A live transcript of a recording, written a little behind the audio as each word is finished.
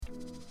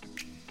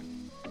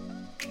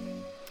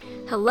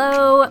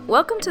Hello,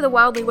 welcome to the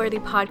Wildly Worthy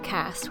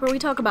podcast, where we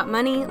talk about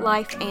money,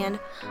 life, and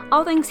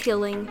all things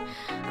healing.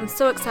 I'm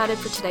so excited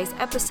for today's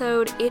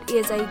episode. It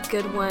is a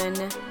good one.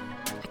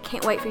 I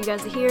can't wait for you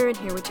guys to hear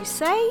what you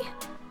say.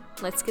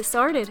 Let's get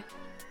started.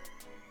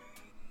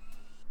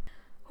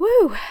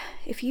 Woo!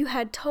 If you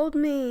had told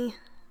me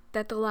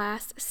that the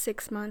last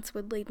 6 months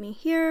would lead me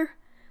here,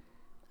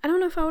 I don't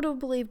know if I would have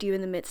believed you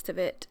in the midst of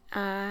it.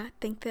 I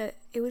think that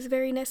it was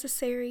very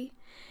necessary,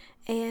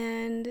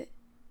 and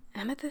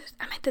I'm at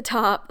the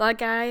top.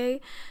 Like, I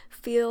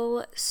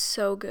feel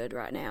so good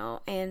right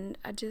now, and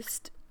I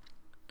just,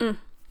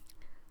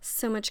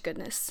 so much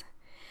goodness.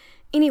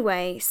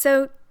 Anyway,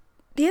 so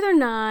the other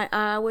night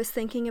I was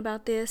thinking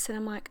about this, and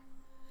I'm like,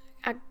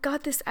 I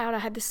got this out. I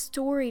had this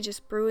story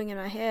just brewing in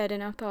my head,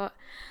 and I thought,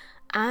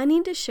 I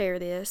need to share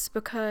this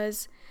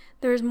because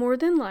there's more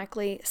than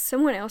likely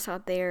someone else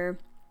out there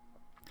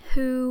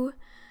who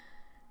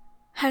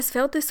has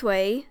felt this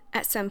way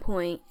at some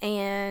point,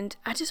 and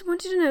I just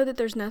want you to know that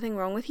there's nothing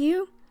wrong with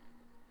you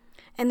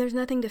and there's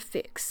nothing to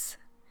fix.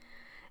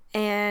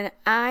 And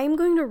I'm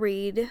going to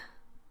read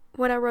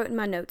what I wrote in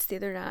my notes the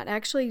other night. I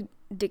actually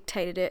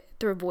dictated it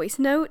through a voice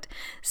note,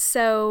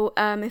 so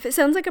if it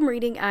sounds like I'm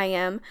reading, I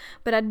am,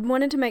 but I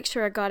wanted to make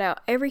sure I got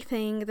out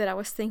everything that I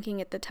was thinking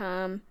at the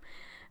time.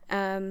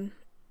 Here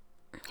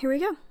we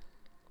go.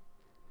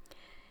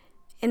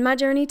 In my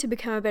journey to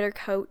become a better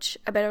coach,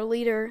 a better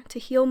leader, to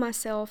heal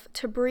myself,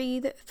 to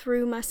breathe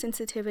through my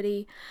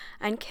sensitivity,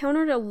 I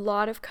encountered a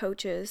lot of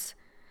coaches,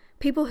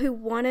 people who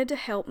wanted to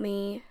help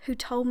me, who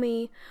told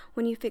me,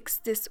 when you fix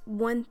this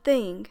one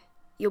thing,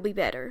 you'll be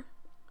better.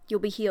 You'll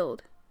be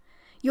healed.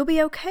 You'll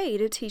be okay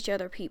to teach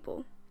other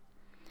people.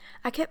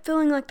 I kept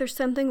feeling like there's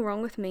something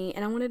wrong with me,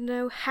 and I wanted to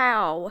know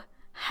how.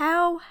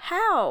 And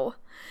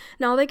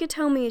all they could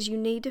tell me is you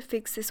need to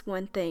fix this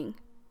one thing.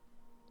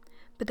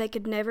 But they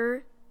could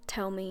never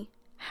tell me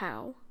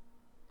how.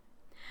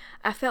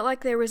 I felt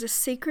like there was a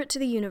secret to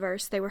the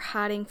universe they were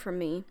hiding from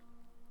me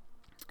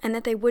and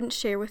that they wouldn't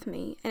share with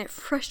me, and it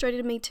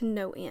frustrated me to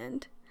no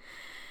end.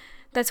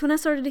 That's when I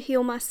started to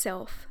heal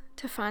myself,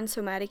 to find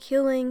somatic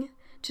healing,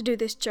 to do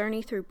this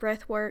journey through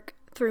breath work,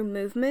 through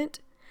movement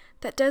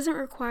that doesn't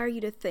require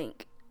you to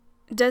think.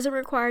 It doesn't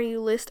require you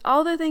to list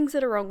all the things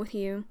that are wrong with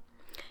you.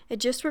 It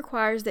just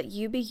requires that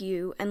you be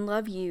you and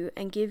love you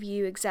and give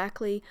you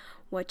exactly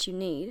what you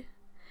need.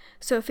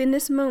 So if in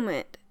this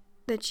moment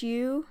that's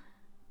you,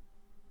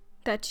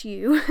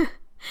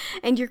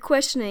 and you're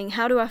questioning,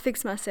 how do I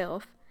fix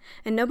myself?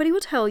 And nobody will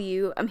tell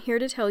you, I'm here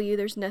to tell you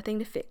there's nothing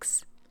to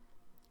fix.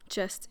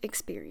 Just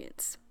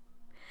experience.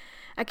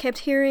 I kept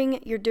hearing,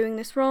 you're doing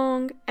this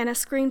wrong, and I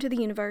screamed to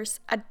the universe,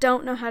 I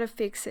don't know how to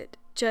fix it.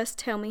 Just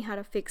tell me how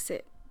to fix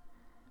it.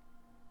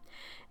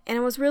 And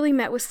I was really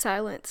met with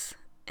silence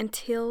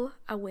until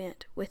I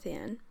went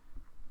within.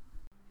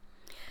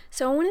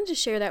 So I wanted to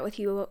share that with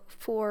you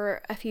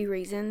for a few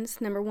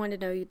reasons. Number one, to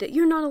know that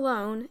you're not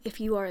alone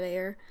if you are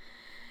there.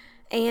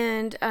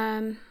 And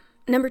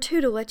number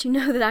two, to let you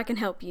know that I can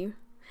help you.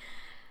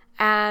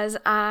 As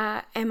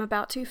I am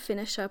about to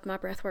finish up my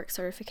breathwork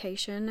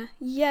certification.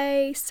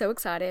 Yay, so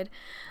excited.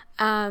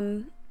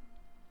 I'm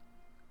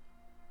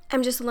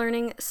just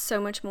learning so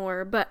much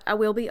more, but I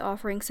will be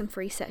offering some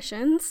free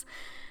sessions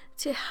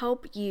to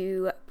help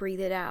you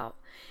breathe it out.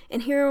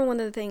 And here are one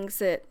of the things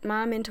that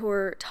my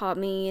mentor taught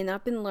me, and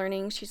I've been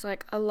learning. She's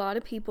like, a lot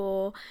of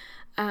people,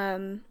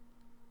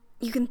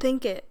 you can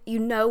think it, you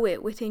know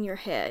it within your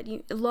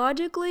head.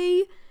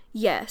 Logically,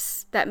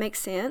 yes, that makes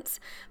sense.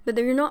 But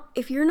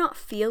if you're not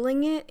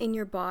feeling it in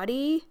your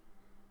body,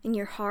 in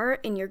your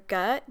heart, in your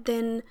gut,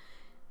 then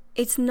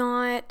it's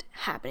not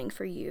happening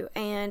for you.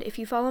 And if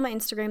you follow my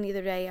Instagram the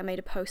other day, I made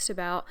a post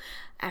about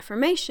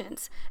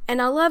affirmations. And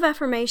I love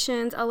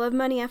affirmations. I love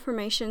money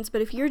affirmations.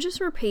 But if you're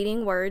just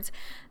repeating words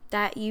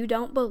that you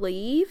don't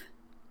believe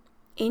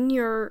in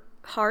your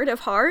heart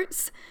of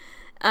hearts,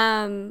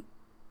 they're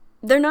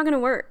not going to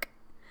work.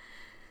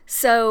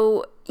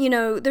 So,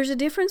 there's a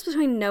difference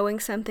between knowing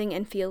something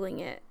and feeling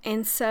it.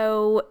 And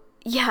so,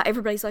 yeah,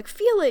 everybody's like,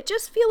 feel it,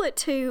 just feel it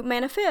to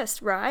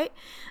manifest, right?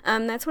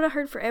 That's what I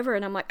heard forever,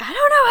 and I'm like, I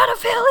don't know how to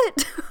feel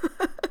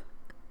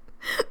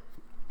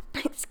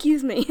it.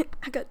 Excuse me,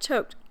 I got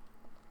choked.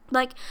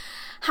 Like,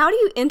 how do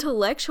you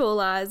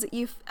intellectualize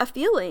a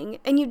feeling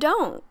and you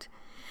don't?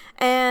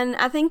 And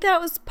I think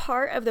that was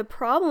part of the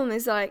problem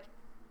is like,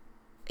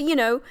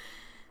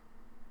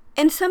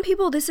 and some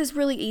people this is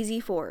really easy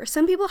for.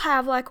 Some people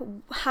have like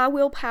high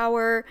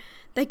willpower.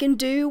 They can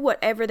do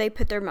whatever they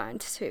put their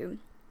minds to.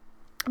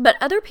 But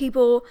other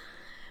people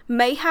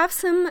may have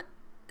some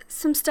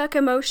stuck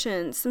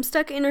emotions, some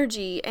stuck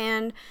energy,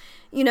 and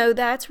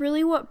that's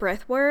really what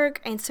breath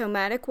work and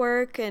somatic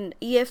work and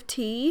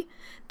EFT,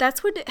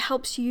 that's what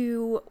helps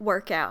you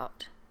work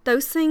out.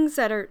 Those things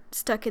that are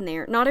stuck in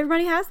there. Not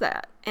everybody has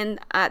that, and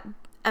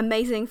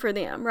amazing for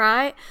them,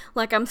 right?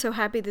 Like, I'm so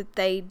happy that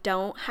they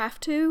don't have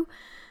to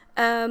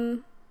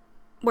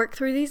work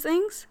through these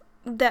things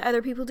that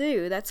other people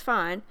do. That's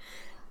fine.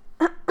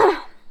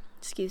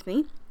 Excuse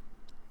me.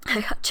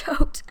 I got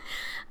choked.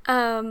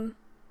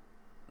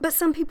 But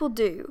some people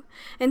do.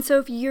 And so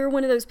if you're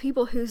one of those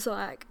people who's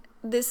like,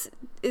 this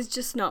is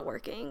just not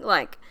working,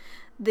 like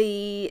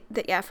the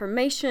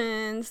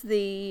affirmations,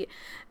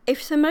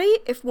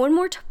 if one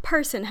more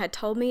person had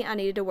told me I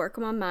needed to work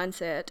on my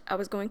mindset, I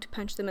was going to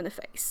punch them in the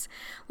face.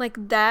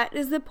 Like, that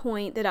is the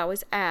point that I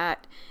was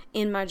at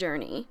in my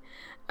journey.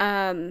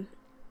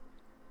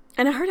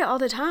 And I heard it all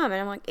the time,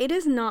 and I'm like, it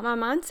is not my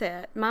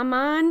mindset. My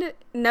mind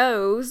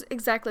knows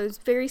exactly. It's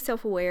very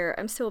self-aware.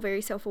 I'm still very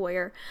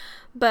self-aware,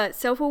 but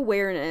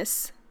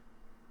self-awareness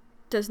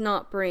does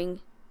not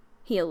bring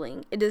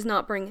healing. It does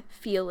not bring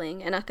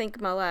feeling. And I think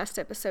my last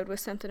episode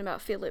was something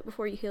about feel it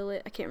before you heal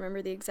it. I can't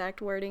remember the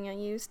exact wording I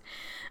used,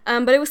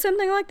 but it was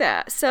something like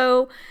that.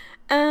 So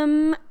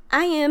I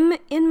am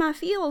in my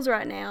feels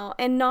right now,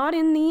 and not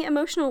in the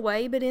emotional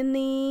way, but in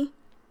the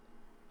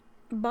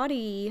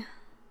body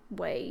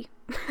way.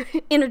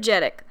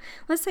 Energetic.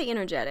 Let's say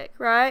energetic,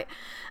 right?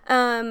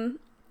 And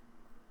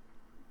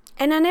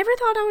I never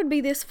thought I would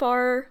be this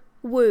far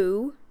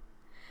woo,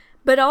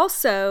 but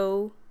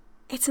also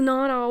it's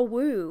not all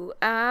woo.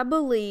 I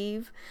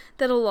believe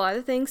that a lot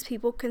of things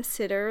people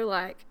consider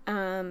like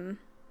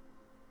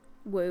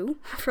woo,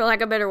 for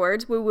lack of better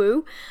words,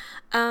 woo-woo,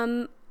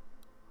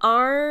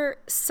 are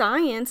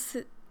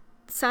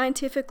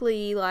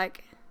scientifically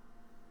like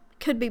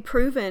could be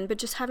proven, but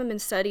just haven't been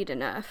studied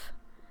enough.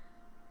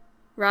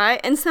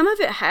 Right? And some of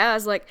it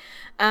has, like,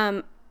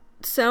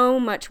 so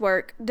much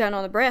work done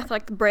on the breath.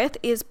 Like, the breath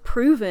is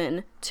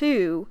proven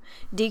to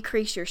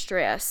decrease your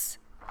stress,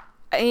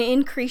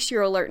 increase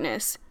your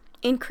alertness,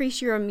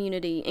 increase your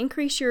immunity,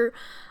 increase your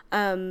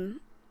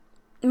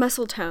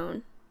muscle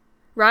tone.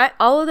 Right?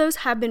 All of those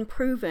have been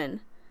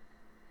proven.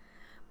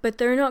 But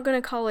they're not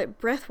going to call it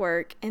breath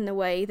work in the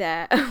way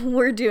that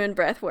we're doing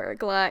breath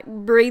work, like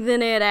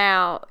breathing it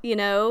out, you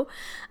know?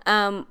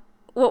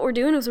 What we're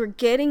doing is we're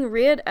getting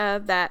rid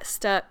of that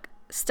stuck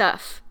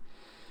stuff.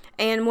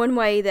 And one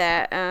way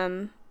that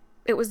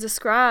it was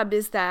described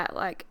is that,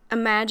 like,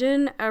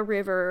 imagine a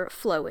river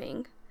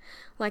flowing.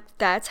 Like,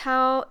 that's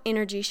how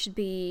energy should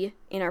be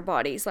in our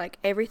bodies. Like,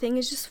 everything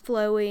is just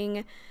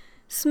flowing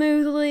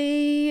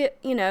smoothly,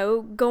 you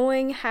know,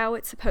 going how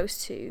it's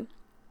supposed to.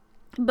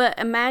 But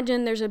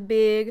imagine there's a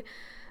big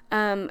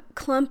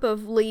clump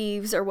of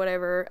leaves or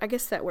whatever. I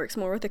guess that works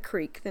more with a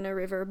creek than a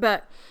river.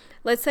 But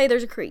let's say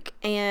there's a creek,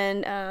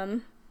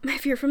 and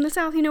if you're from the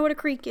South, you know what a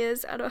creek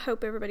is. I don't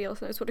hope everybody else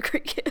knows what a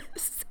creek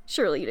is.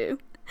 Surely you do.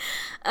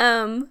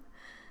 And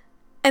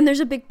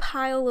there's a big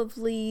pile of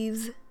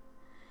leaves,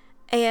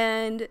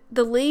 and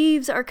the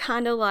leaves are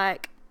kind of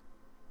like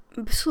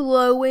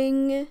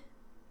slowing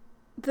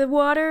the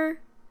water.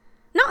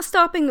 Not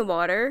stopping the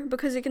water,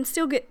 because it can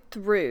still get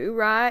through,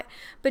 right?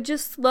 But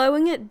just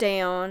slowing it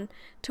down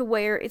to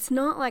where it's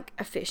not, like,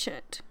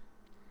 efficient.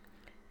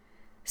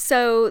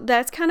 So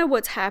that's kind of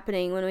what's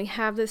happening when we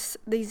have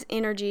these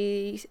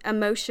energy,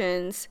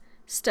 emotions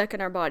stuck in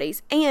our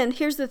bodies. And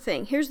here's the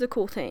thing. Here's the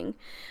cool thing.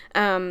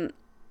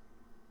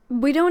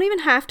 We don't even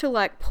have to,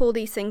 like, pull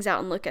these things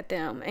out and look at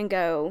them and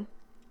go,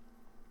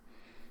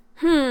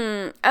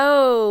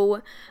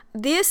 oh,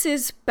 this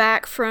is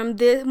back from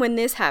this, when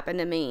this happened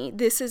to me.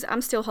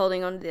 I'm still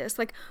holding on to this.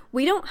 Like,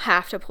 we don't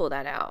have to pull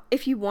that out.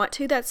 If you want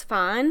to, that's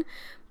fine.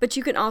 But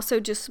you can also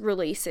just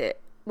release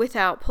it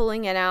without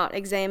pulling it out,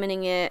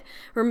 examining it,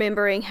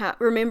 remembering how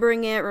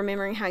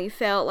you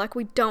felt. Like,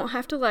 we don't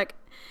have to, like,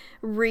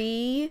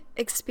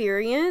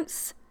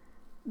 re-experience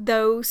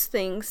those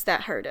things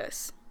that hurt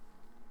us,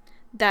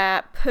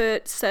 that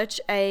put such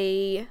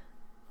a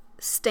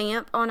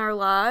stamp on our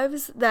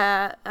lives,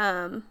 that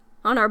on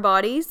our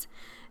bodies,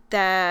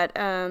 that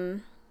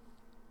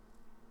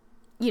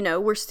you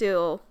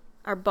know,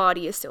 our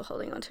body is still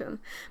holding on to them.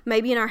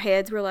 Maybe in our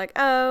heads we're like,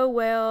 oh,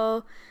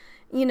 well,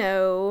 you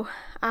know,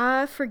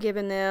 I've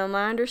forgiven them,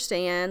 I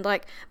understand,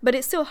 like, but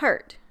it still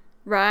hurt,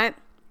 right?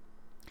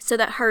 So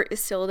that hurt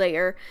is still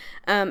there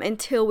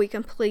until we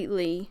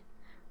completely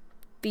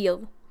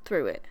feel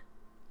through it.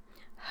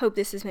 Hope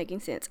this is making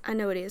sense. I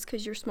know it is,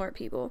 because you're smart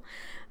people,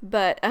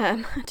 but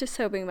just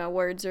hoping my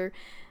words are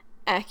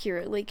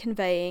accurately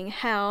conveying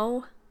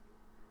how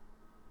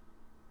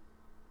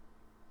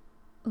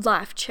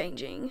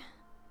life-changing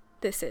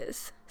this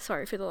is.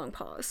 Sorry for the long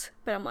pause,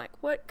 but I'm like,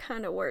 what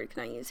kind of word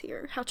can I use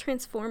here? How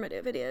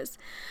transformative it is.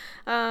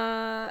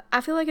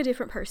 I feel like a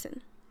different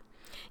person.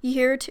 You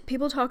hear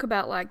people talk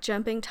about, like,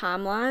 jumping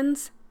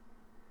timelines.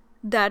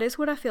 That is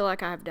what I feel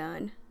like I've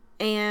done.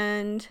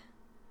 And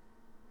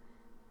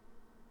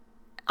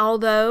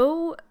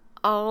although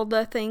all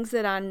the things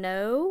that I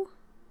know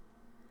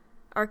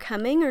are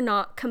coming are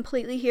not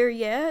completely here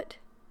yet,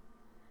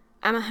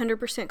 I'm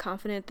 100%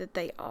 confident that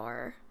they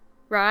are,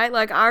 right?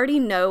 Like, I already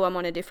know I'm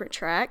on a different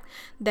track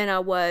than I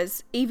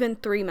was even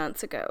 3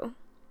 months ago.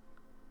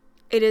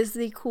 It is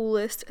the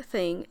coolest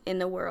thing in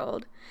the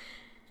world.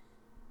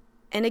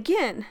 And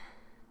again,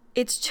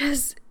 it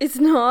is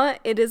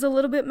a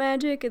little bit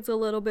magic, it's a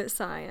little bit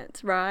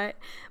science, right?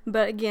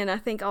 But again, I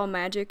think all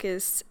magic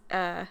is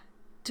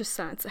just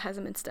science that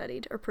hasn't been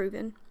studied or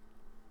proven.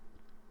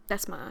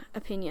 That's my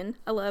opinion.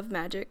 I love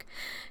magic.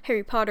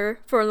 Harry Potter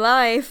for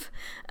life.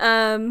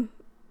 But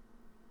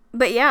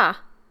yeah.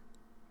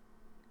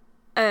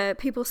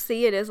 People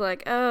see it as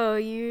like, oh,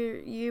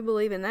 you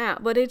believe in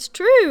that. But it's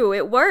true.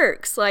 It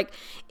works. Like,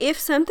 if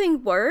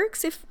something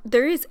works, if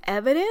there is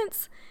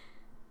evidence,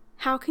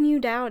 how can you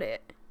doubt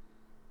it?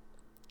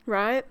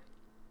 Right?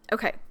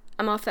 Okay,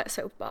 I'm off that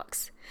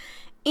soapbox.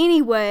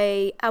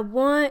 Anyway, I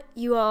want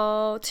you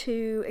all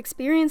to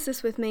experience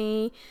this with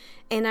me.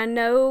 And I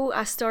know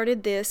I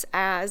started this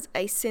as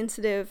a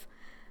sensitive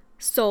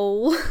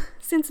soul,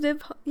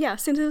 sensitive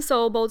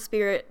soul, bold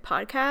spirit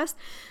podcast.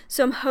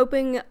 So I'm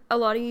hoping a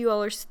lot of you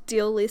all are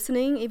still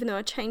listening, even though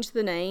I changed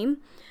the name.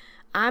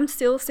 I'm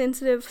still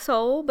sensitive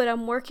soul, but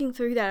I'm working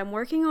through that. I'm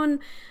working on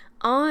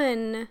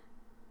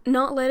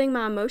not letting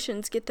my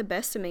emotions get the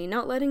best of me,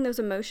 not letting those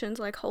emotions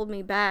like hold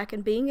me back,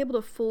 and being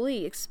able to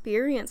fully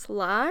experience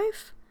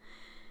life,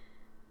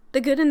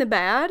 the good and the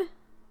bad,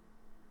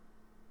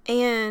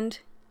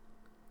 and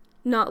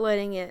not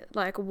letting it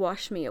like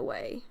wash me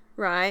away,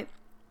 right?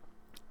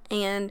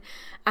 And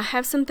I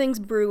have some things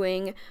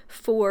brewing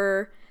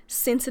for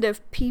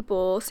sensitive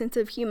people,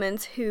 sensitive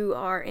humans who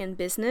are in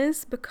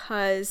business,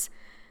 because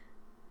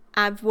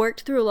I've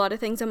worked through a lot of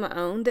things on my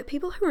own that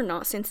people who are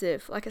not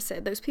sensitive, like I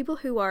said, those people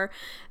who are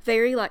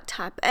very like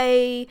type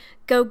A,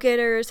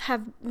 go-getters,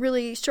 have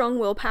really strong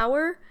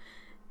willpower,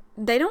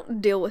 they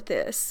don't deal with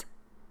this.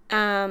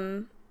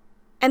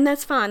 And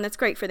that's fine. That's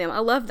great for them. I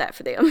love that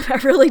for them. I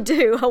really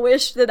do. I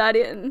wish that I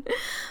didn't.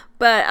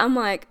 But I'm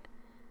like,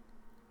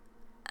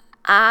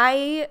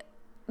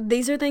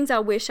 these are things I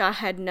wish I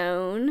had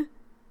known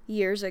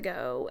years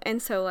ago.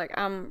 And so like,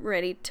 I'm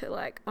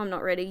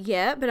not ready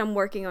yet, but I'm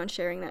working on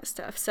sharing that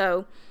stuff.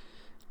 So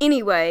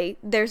anyway,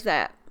 there's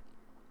that.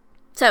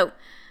 So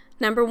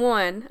number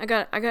one, I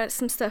got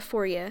some stuff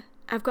for you.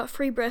 I've got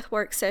free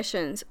breathwork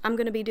sessions. I'm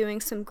going to be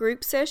doing some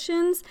group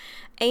sessions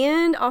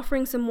and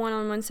offering some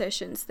one-on-one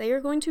sessions. They are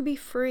going to be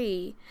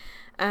free,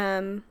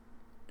 at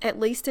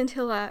least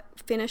until I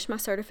finish my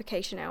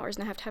certification hours,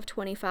 and I have to have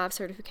 25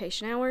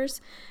 certification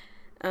hours.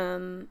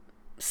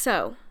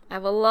 So I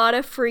have a lot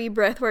of free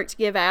breathwork to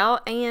give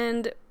out,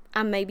 and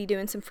I may be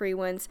doing some free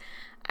ones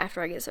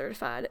after I get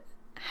certified.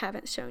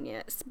 Haven't shown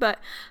yet, but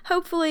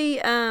hopefully,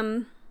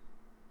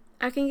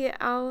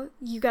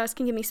 you guys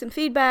can give me some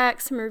feedback,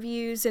 some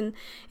reviews, and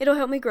it'll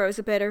help me grow as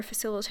a better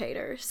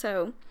facilitator.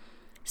 So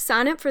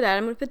sign up for that.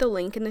 I'm going to put the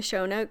link in the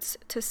show notes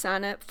to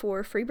sign up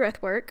for free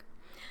breathwork.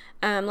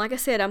 Like I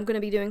said, I'm going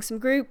to be doing some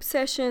group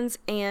sessions,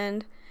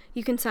 and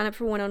you can sign up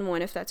for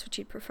one-on-one if that's what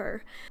you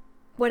prefer.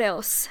 What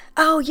else?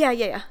 Oh,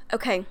 yeah.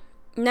 Okay.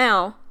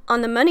 Now,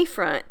 on the money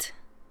front,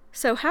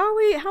 so how are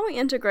we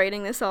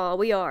integrating this all?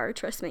 We are,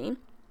 trust me.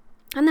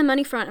 On the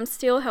money front, I'm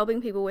still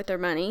helping people with their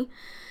money.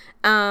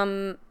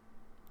 And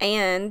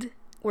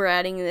we're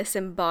adding this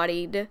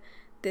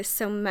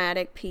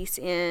somatic piece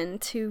in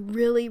to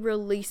really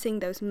releasing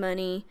those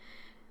money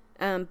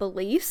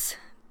beliefs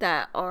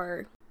that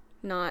are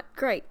not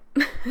great.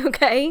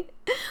 Okay?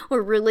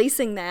 We're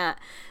releasing that.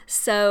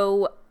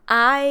 So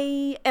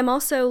I am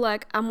also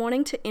I'm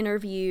wanting to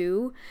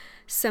interview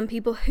some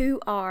people who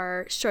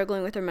are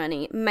struggling with their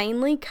money,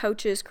 mainly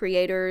coaches,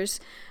 creators,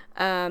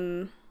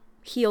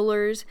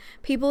 healers,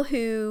 people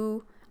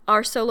who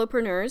are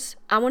solopreneurs.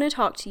 I want to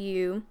talk to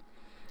you.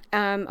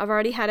 I've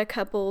already had a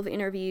couple of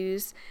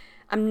interviews.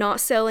 I'm not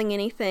selling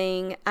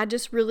anything. I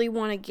just really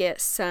want to get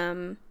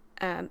some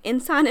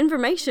inside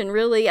information,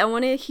 really. I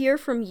want to hear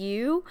from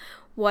you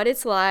what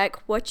it's like,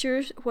 what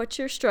you're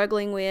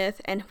struggling with,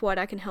 and what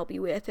I can help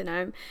you with. And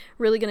I'm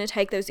really going to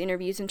take those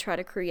interviews and try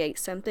to create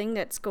something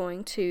that's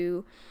going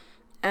to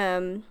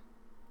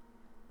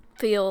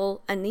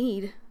fill a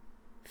need,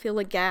 fill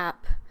a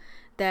gap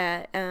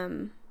that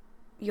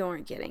you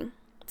aren't getting.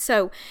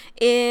 So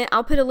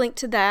I'll put a link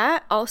to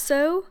that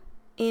also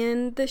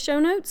in the show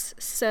notes.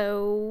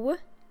 So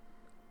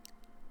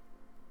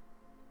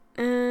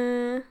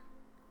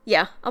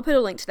yeah, I'll put a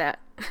link to that.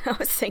 I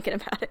was thinking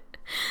about it.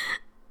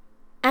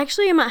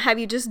 Actually, I might have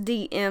you just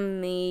DM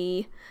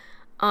me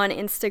on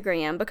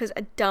Instagram, because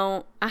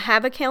I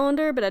have a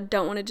calendar, but I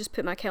don't want to just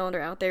put my calendar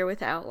out there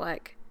without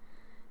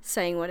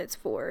saying what it's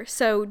for.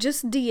 So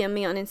just DM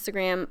me on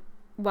Instagram,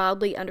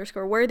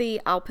 wildly_worthy.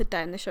 I'll put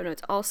that in the show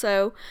notes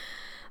also.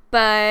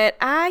 But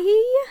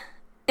I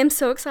am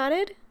so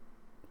excited.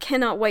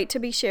 Cannot wait to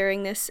be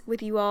sharing this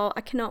with you all.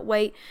 I cannot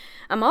wait.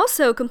 I'm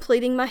also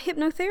completing my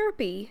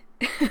hypnotherapy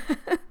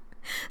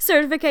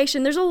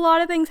certification. There's a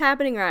lot of things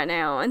happening right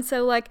now. And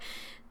so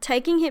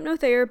taking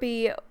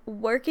hypnotherapy,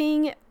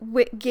 working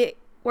with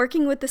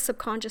the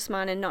subconscious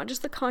mind, and not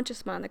just the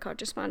conscious mind. The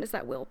conscious mind is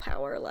that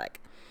willpower.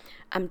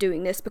 I'm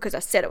doing this because I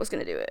said I was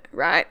going to do it,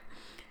 right?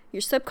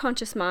 Your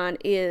subconscious mind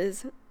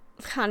is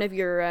kind of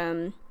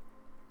your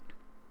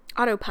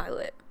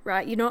autopilot,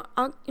 right? You're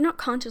not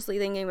consciously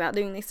thinking about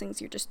doing these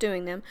things, you're just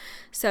doing them.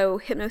 So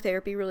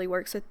hypnotherapy really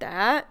works with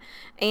that.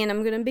 And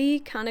I'm going to be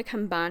kind of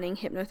combining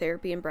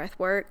hypnotherapy and breath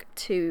work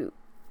to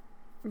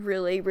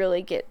really,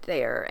 really get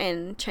there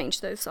and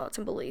change those thoughts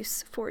and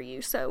beliefs for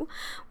you. So,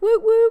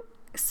 whoop, whoop.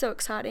 So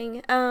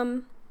exciting.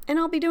 And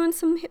I'll be doing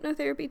some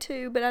hypnotherapy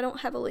too, but I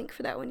don't have a link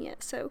for that one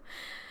yet. So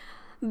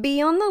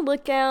be on the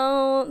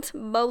lookout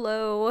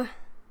below.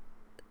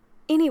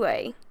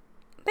 Anyway,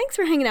 thanks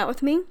for hanging out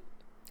with me.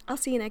 I'll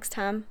see you next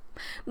time.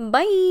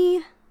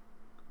 Bye.